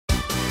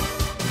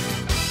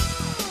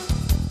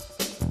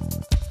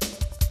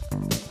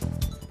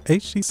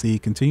HCC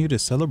continued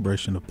its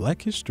celebration of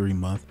Black History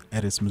Month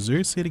at its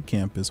Missouri City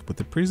campus with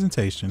a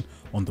presentation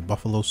on the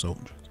Buffalo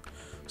Soldiers.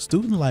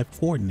 Student Life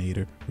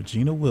Coordinator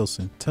Regina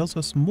Wilson tells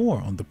us more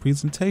on the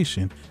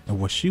presentation and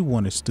what she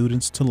wanted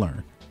students to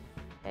learn.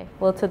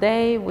 Well,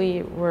 today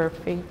we were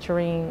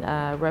featuring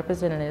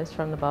representatives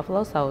from the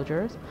Buffalo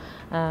Soldiers.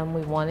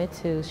 We wanted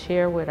to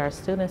share with our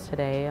students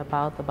today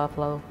about the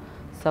Buffalo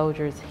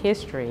Soldiers'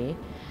 history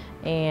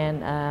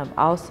and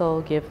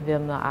also give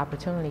them the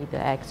opportunity to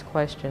ask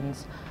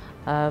questions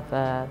of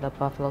the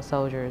Buffalo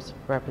Soldiers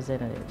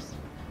representatives.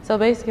 So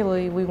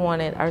basically we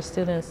wanted our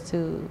students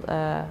to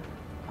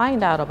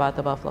find out about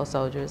the Buffalo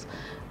Soldiers,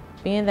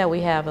 being that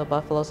we have a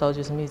Buffalo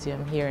Soldiers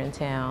Museum here in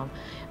town,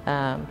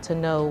 to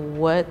know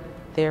what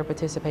their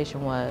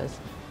participation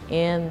was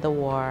in the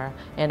war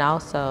and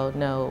also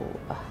know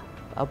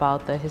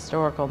about the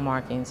historical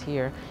markings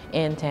here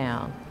in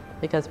town,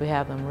 because we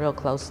have them real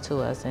close to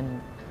us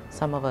and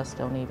some of us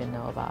don't even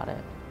know about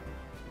it.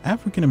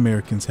 African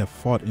Americans have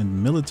fought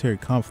in military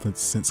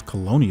conflicts since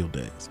colonial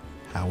days.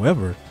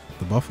 However,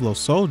 the Buffalo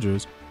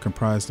Soldiers,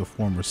 comprised of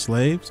former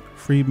slaves,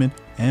 freedmen,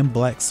 and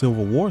Black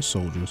Civil War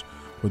soldiers,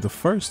 were the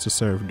first to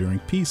serve during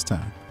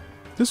peacetime.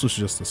 This was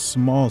just a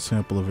small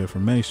sample of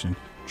information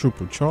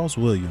Trooper Charles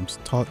Williams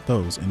taught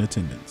those in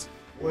attendance.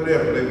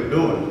 Whatever they were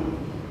doing.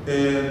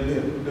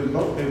 And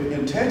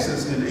in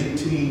Texas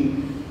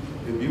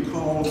if you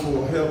called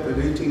for help in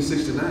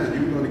 1869,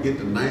 you were going to get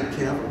the 9th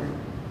Cavalry,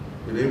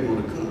 and they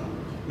want to come.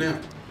 Now,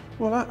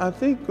 well, I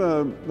think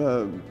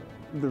the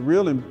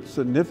real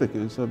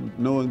significance of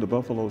knowing the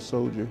Buffalo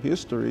Soldier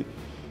history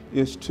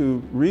is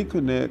to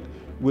reconnect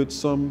with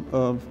some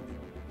of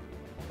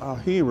our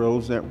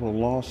heroes that were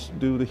lost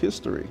due to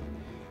history.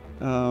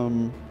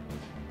 In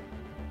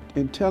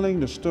telling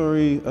the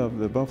story of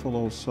the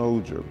Buffalo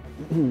Soldier,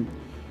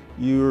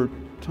 you're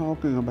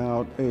talking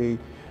about a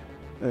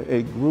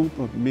group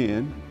of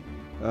men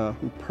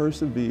who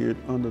persevered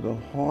under the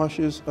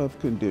harshest of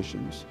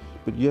conditions,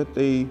 but yet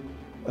they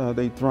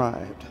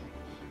thrived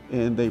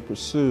and they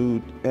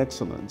pursued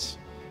excellence.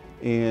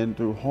 And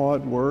through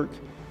hard work,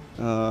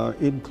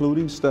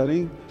 including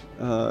studying,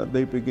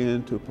 they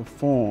began to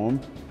perform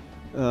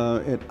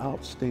at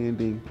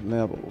outstanding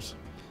levels.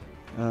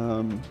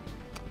 And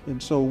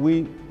so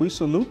we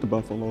salute the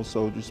Buffalo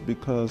Soldiers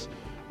because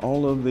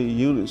all of the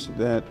units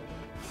that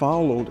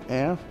followed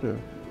after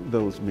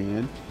those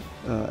men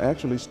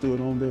actually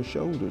stood on their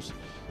shoulders,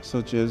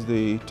 such as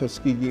the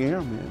Tuskegee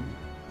Airmen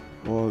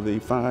or the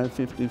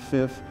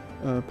 555th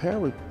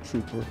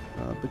Paratrooper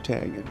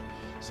Battalion,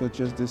 such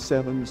as the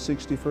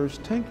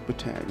 761st Tank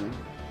Battalion.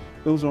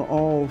 Those are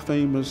all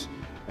famous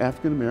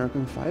African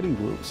American fighting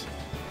groups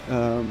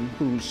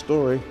whose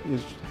story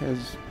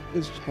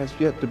has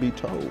yet to be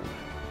told.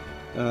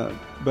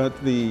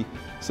 But the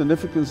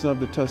significance of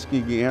the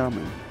Tuskegee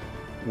Airmen,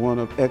 one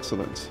of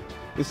excellence,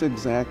 is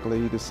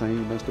exactly the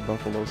same as the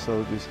Buffalo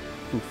Soldiers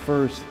who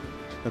first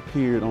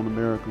appeared on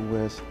American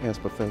West as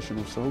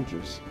professional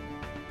soldiers.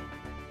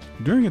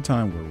 During a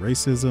time where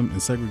racism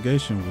and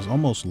segregation was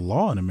almost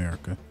law in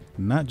America,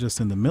 not just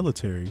in the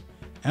military,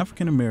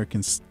 African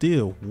Americans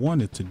still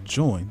wanted to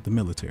join the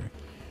military.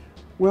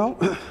 Well,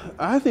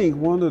 I think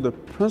one of the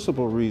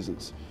principal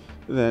reasons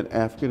that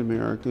African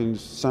Americans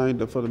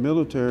signed up for the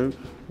military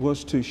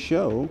was to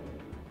show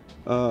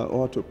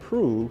or to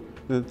prove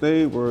that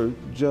they were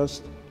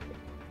just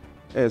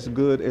as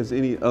good as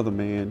any other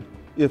man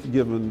if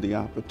given the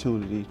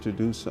opportunity to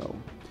do so.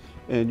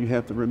 And you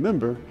have to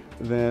remember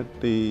that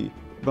the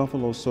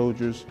Buffalo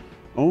Soldiers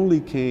only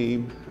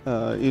came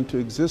into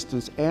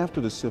existence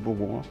after the Civil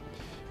War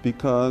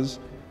because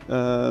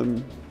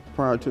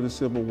prior to the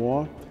Civil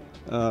War,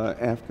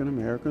 African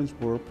Americans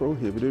were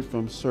prohibited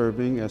from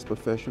serving as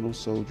professional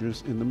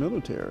soldiers in the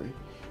military.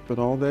 But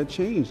all that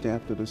changed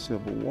after the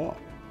Civil War.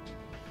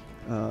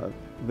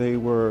 They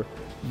were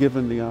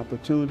given the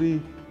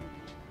opportunity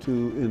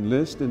to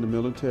enlist in the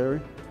military,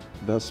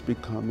 thus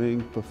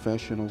becoming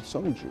professional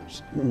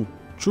soldiers.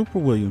 Trooper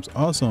Williams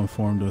also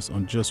informed us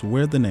on just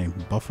where the name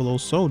Buffalo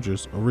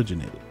Soldiers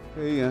originated.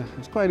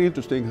 It's quite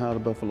interesting how the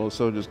Buffalo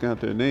Soldiers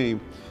got their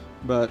name,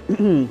 but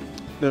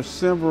there's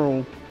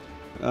several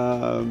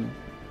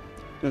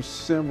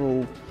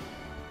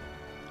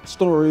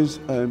stories,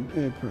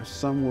 and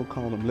some will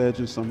call them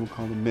legends, some will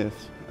call them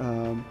myths.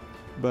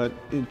 But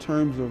in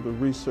terms of the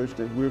research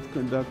that we've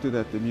conducted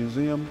at the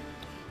museum,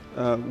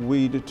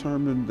 we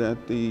determined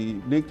that the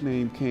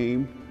nickname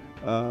came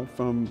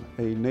from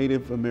a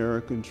Native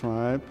American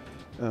tribe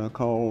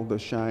called the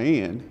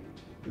Cheyenne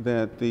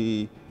that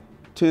the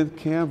 10th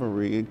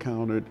Cavalry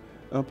encountered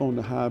up on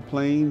the high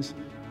plains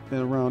in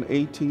around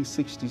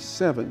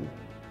 1867.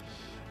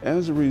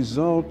 As a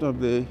result of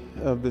the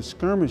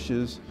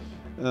skirmishes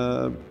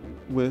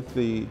with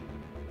the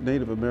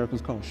Native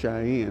Americans called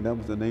Cheyenne, that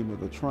was the name of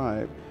the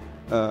tribe,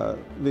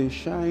 the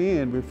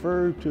Cheyenne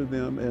referred to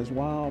them as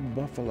wild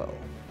buffalo,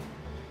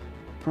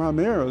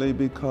 primarily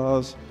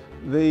because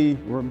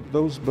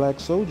those black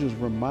soldiers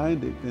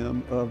reminded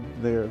them of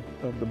the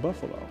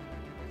buffalo.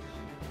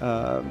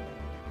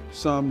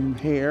 Some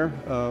hair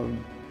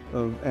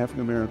of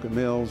African American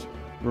males,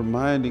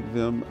 reminding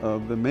them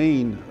of the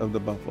mane of the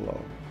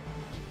buffalo.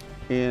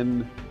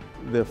 And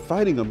their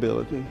fighting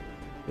ability,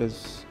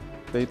 is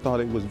they thought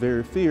it was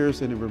very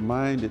fierce, and it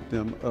reminded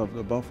them of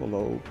the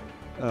buffalo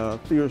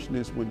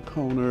fierceness when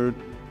cornered,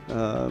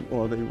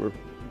 or they were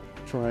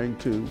trying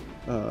to,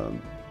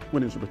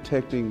 when it was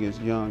protecting its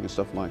young and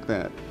stuff like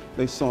that.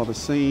 They saw the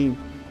same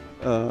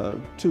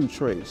two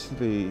traits,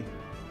 the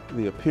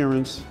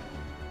appearance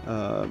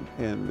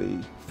and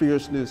the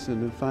fierceness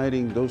and the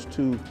fighting, those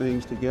two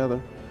things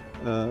together,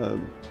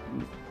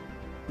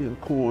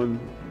 coined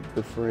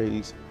the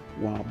phrase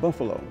wild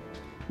buffalo.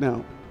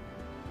 Now,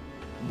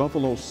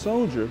 buffalo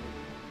soldier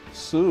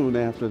soon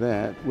after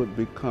that would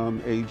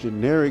become a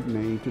generic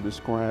name to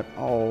describe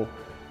all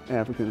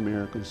African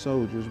American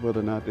soldiers,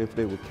 whether or not if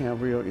they were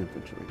cavalry or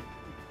infantry.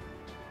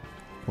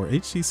 For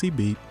HCC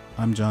Beat,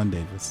 I'm John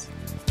Davis.